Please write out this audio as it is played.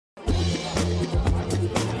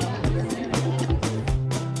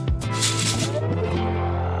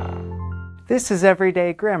This is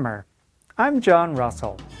Everyday Grammar. I'm John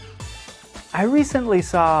Russell. I recently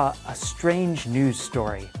saw a strange news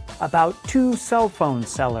story about two cell phone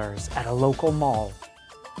sellers at a local mall.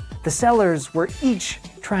 The sellers were each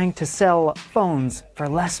trying to sell phones for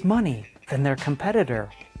less money than their competitor.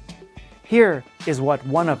 Here is what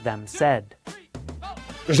one of them said.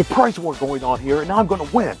 There's a price war going on here, and I'm going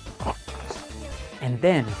to win. And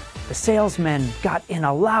then the salesmen got in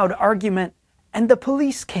a loud argument, and the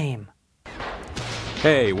police came.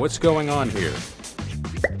 Hey, what's going on here?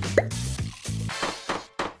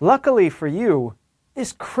 Luckily for you,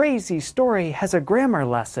 this crazy story has a grammar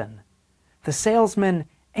lesson. The salesman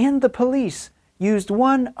and the police used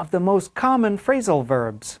one of the most common phrasal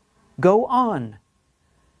verbs, go on.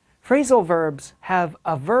 Phrasal verbs have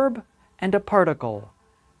a verb and a particle.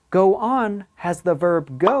 Go on has the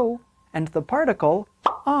verb go and the particle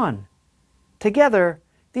on. Together,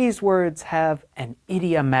 these words have an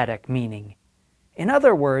idiomatic meaning. In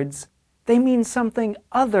other words, they mean something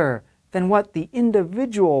other than what the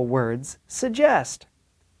individual words suggest.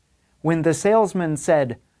 When the salesman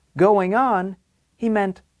said going on, he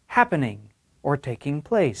meant happening or taking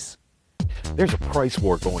place. There's a price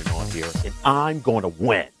war going on here, and I'm going to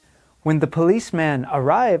win. When the policeman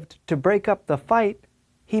arrived to break up the fight,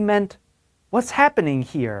 he meant, what's happening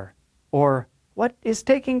here? Or what is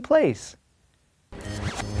taking place?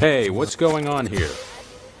 Hey, what's going on here?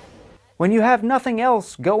 When you have nothing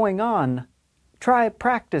else going on, try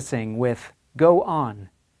practicing with go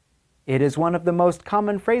on. It is one of the most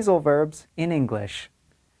common phrasal verbs in English.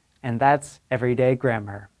 And that's Everyday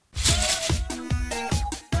Grammar.